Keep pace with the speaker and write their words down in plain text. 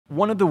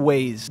One of the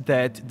ways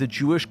that the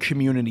Jewish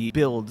community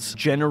builds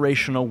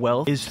generational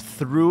wealth is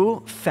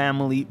through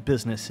family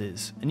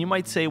businesses. And you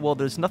might say, well,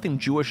 there's nothing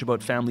Jewish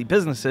about family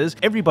businesses.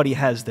 Everybody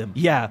has them.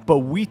 Yeah, but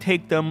we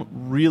take them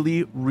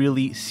really,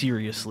 really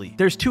seriously.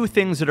 There's two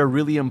things that are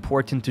really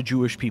important to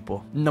Jewish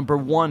people. Number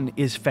one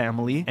is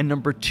family, and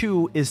number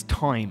two is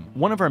time.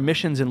 One of our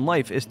missions in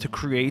life is to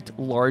create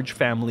large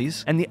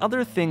families. And the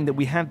other thing that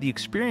we have the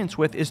experience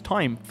with is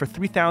time. For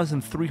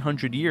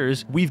 3,300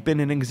 years, we've been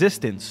in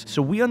existence.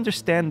 So we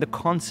understand the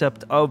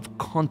concept of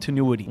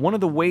continuity. One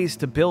of the ways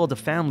to build a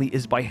family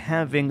is by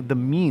having the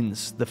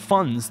means, the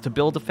funds to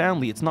build a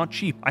family. It's not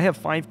cheap. I have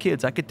 5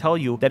 kids. I could tell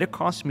you that it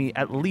costs me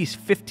at least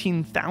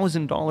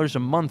 $15,000 a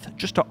month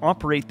just to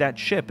operate that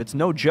ship. It's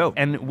no joke.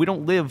 And we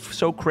don't live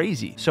so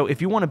crazy. So if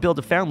you want to build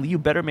a family, you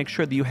better make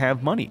sure that you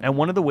have money. And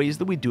one of the ways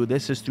that we do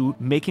this is through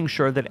making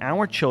sure that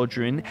our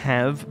children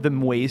have the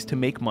ways to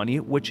make money,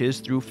 which is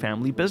through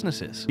family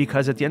businesses.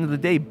 Because at the end of the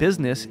day,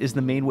 business is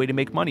the main way to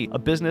make money. A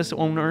business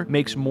owner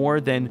makes more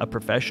than a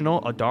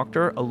professional, a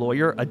doctor, a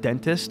lawyer, a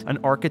dentist, an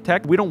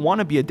architect. We don't want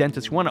to be a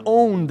dentist. We want to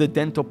own the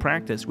dental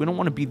practice. We don't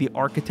want to be the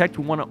architect.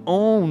 We want to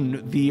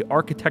own the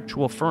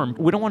architectural firm.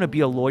 We don't want to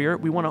be a lawyer.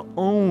 We want to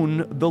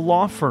own the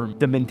law firm.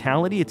 The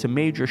mentality, it's a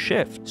major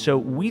shift. So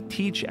we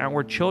teach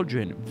our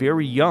children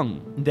very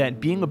young that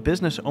being a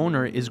business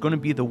owner is going to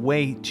be the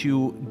way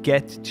to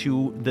get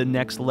to the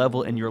next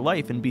level in your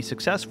life and be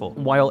successful.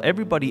 While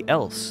everybody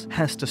else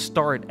has to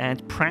start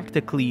at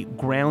practically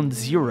ground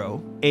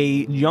zero,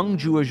 a young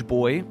Jewish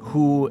boy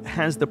who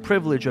has the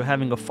privilege of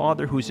having a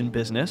father who's in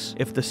business,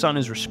 if the son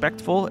is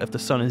respectful, if the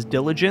son is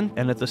diligent,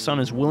 and if the son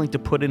is willing to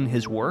put in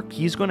his work,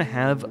 he's going to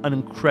have an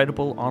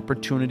incredible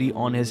opportunity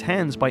on his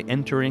hands by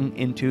entering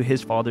into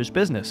his father's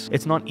business.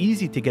 It's not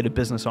easy to get a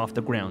business off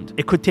the ground.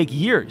 It could take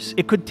years.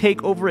 It could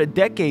take over a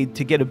decade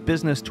to get a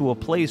business to a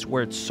place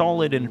where it's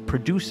solid and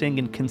producing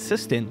and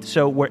consistent.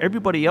 So where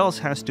everybody else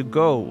has to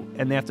go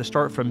and they have to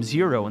start from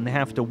zero and they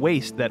have to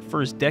waste that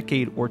first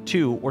decade or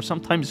 2 or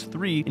sometimes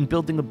 3 in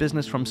building a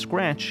business from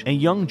scratch, a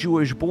young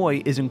Jewish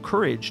boy is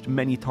encouraged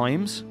many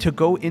times to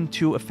go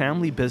into a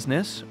family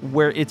business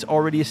where it's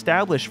already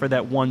established for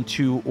that 1,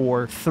 2,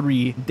 or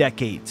 3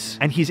 decades.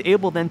 And he's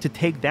able then to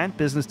take that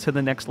business to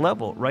the next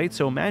level, right?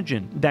 So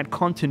imagine that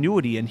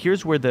continuity. And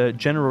here's where the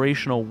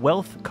generational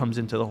wealth comes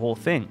into the whole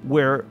thing,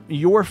 where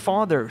your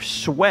father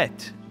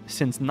sweat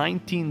since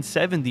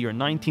 1970 or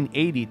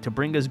 1980 to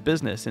bring his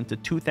business into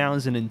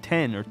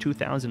 2010 or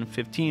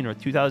 2015 or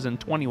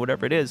 2020,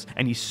 whatever it is.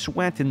 And he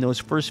sweat in those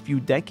first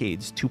few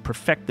decades to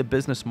perfect the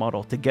business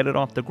model, to get it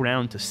off the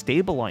ground, to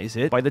stabilize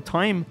it. By the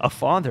time a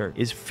father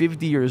is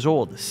 50 years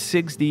old,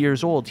 60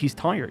 years old, he's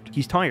tired.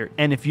 He's tired.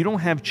 And if you don't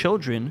have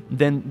children,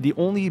 then the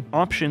only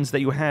options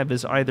that you have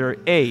is either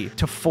A,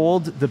 to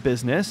fold the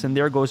business, and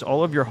there goes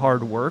all of your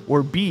hard work,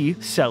 or B,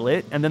 sell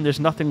it, and then there's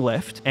nothing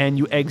left, and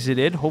you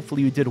exited.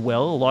 Hopefully you did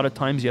well. A lot of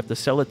times you have to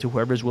sell it to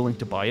whoever's willing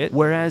to buy it.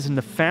 Whereas in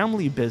the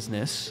family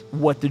business,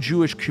 what the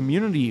Jewish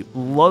community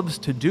loves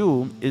to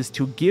do is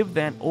to give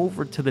that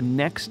over to the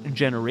next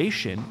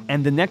generation,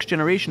 and the next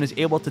generation is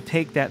able to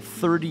take that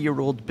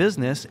 30-year-old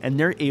business and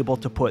they're able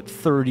to put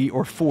 30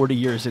 or 40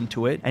 years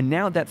into it. And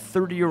now that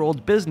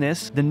 30-year-old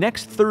business, the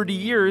next 30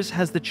 years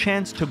has the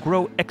chance to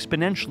grow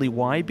exponentially.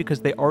 Why?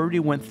 Because they already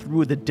went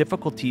through the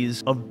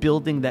difficulties of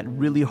building that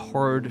really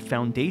hard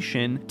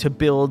foundation to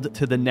build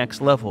to the next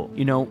level.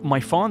 You know, my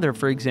father,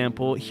 for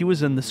example, he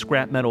was in the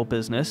scrap metal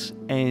business,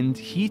 and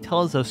he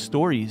tells us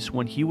stories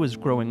when he was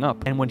growing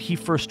up. And when he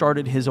first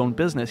started his own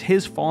business,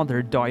 his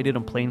father died in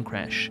a plane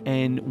crash.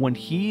 And when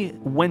he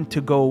went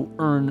to go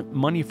earn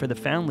money for the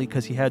family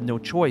because he had no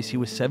choice, he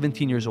was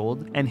 17 years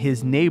old, and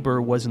his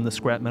neighbor was in the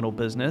scrap metal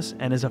business.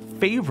 And as a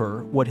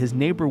favor, what his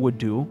neighbor would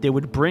do, they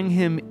would bring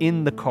him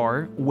in the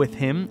car with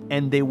him,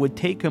 and they would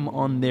take him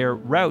on their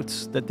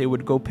routes that they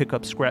would go pick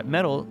up scrap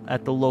metal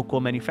at the local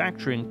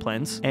manufacturing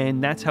plants.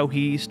 And that's how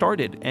he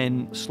started.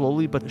 And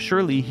slowly but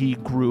surely he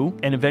grew,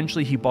 and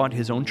eventually he bought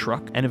his own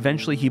truck, and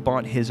eventually he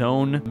bought his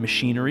own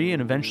machinery,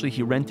 and eventually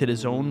he rented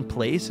his own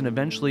place, and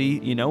eventually,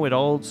 you know, it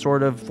all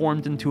sort of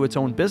formed into its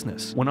own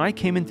business. When I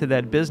came into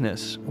that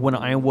business when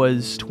I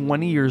was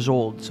 20 years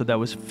old, so that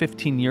was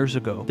 15 years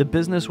ago, the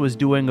business was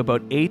doing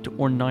about $8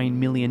 or $9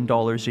 million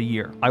a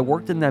year. I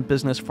worked in that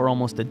business for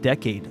almost a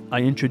decade. I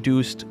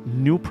introduced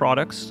new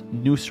products,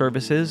 new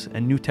services,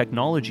 and new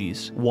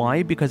technologies.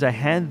 Why? Because I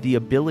had the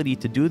ability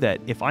to do that.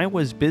 If I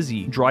was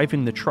busy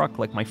driving the truck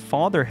like my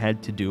father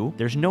had to do,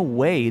 there's no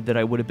way that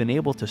I would have been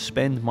able to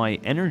spend my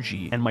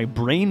energy and my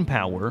brain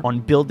power on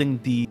building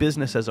the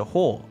business as a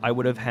whole. I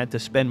would have had to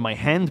spend my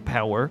hand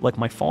power like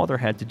my father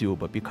had to do.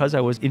 But because I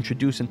was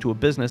introduced into a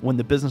business when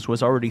the business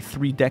was already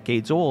 3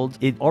 decades old,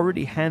 it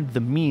already had the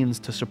means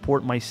to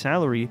support my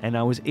salary, and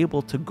I was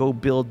able to go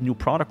build new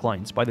product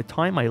lines. By the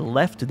time I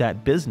left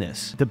that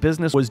business, the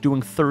business was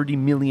doing $30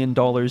 million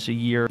a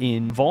year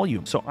in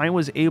volume. So I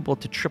was able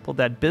to triple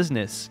that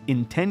business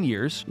in 10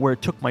 years, where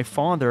it took my my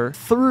father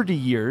 30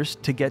 years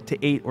to get to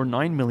 $8 or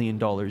 $9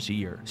 million a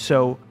year.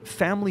 So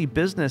family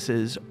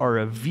businesses are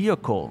a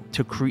vehicle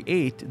to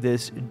create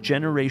this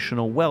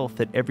generational wealth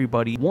that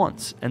everybody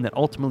wants and that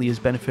ultimately is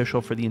beneficial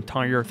for the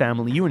entire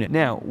family unit.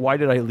 Now, why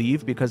did I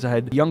leave? Because I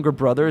had younger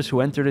brothers who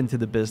entered into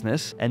the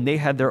business and they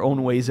had their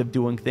own ways of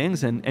doing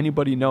things. And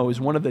anybody knows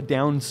one of the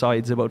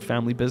downsides about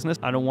family business,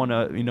 I don't want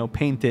to,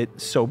 paint it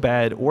so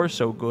bad or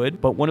so good,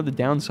 but one of the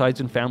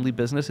downsides in family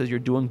business is you're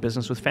doing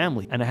business with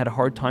family. And I had a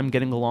hard time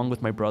getting along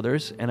with my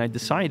brothers. And I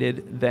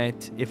decided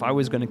that if I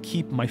was going to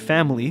keep my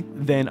family,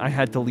 then I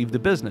had to leave the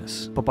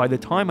business. But by the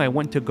time I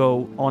went to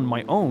go on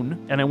my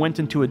own, and I went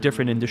into a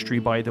different industry,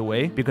 by the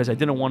way, because I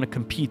didn't want to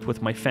compete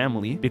with my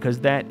family, because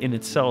that in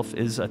itself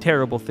is a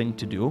terrible thing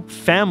to do.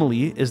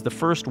 Family is the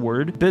first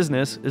word,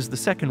 business is the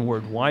second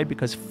word. Why?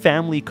 Because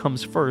family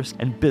comes first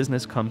and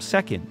business comes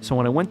second. So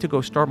when I went to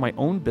go start my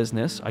own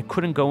business, I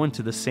couldn't go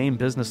into the same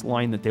business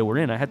line that they were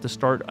in. I had to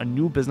start a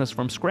new business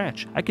from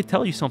scratch. I could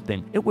tell you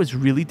something, it was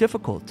really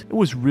difficult. It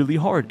was really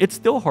hard. It's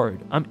still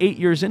hard. I'm 8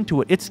 years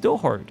into it. It's still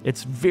hard.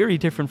 It's very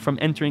different from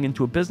entering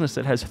into a business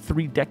that has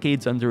 3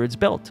 decades under its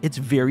belt. It's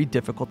very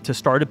difficult to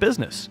start a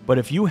business. But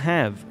if you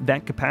have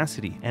that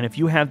capacity and if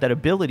you have that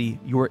ability,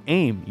 your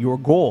aim, your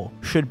goal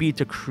should be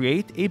to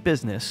create a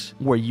business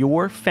where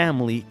your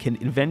family can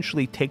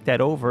eventually take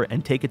that over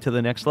and take it to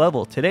the next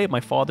level. Today, my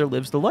father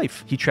lives the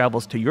life. He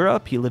travels to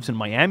Europe. He lives in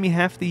Miami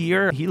half the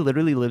year. He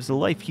literally lives the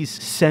life. He's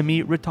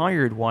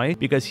semi-retired. Why?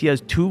 Because he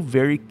has 2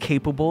 very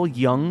capable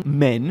young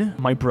men,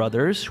 my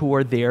brothers, who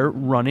are there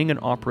running and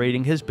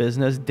operating his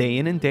business day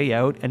in and day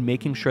out and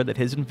making sure that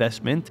his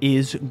investment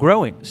is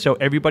growing. So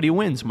everybody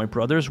wins. My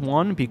brothers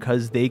won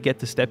because they get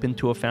to step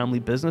into a family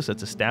business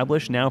that's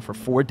established now for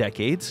 4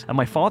 decades. And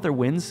my father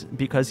wins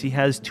because he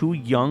has 2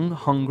 young,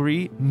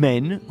 hungry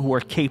men who are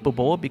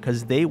capable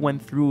because they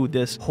went through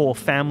this whole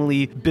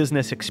family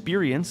business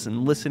experience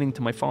and listening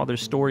to my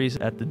father's stories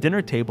at the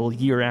dinner table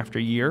year after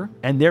year.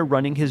 And they're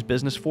running his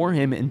business for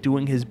him and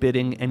doing his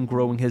bidding and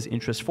growing his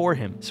interest for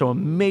him. So a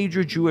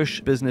major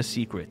Jewish business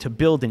secret to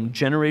building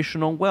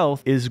generational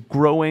wealth is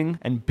growing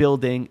and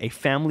building a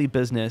family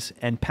business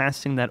and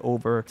passing that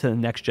over to the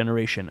next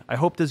generation. I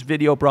hope this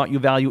video brought you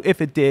value.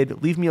 If it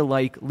did, leave me a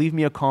like, leave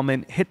me a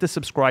comment, hit the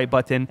subscribe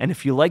button. And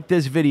if you like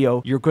this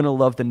video, you're going to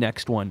love the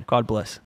next one. God bless.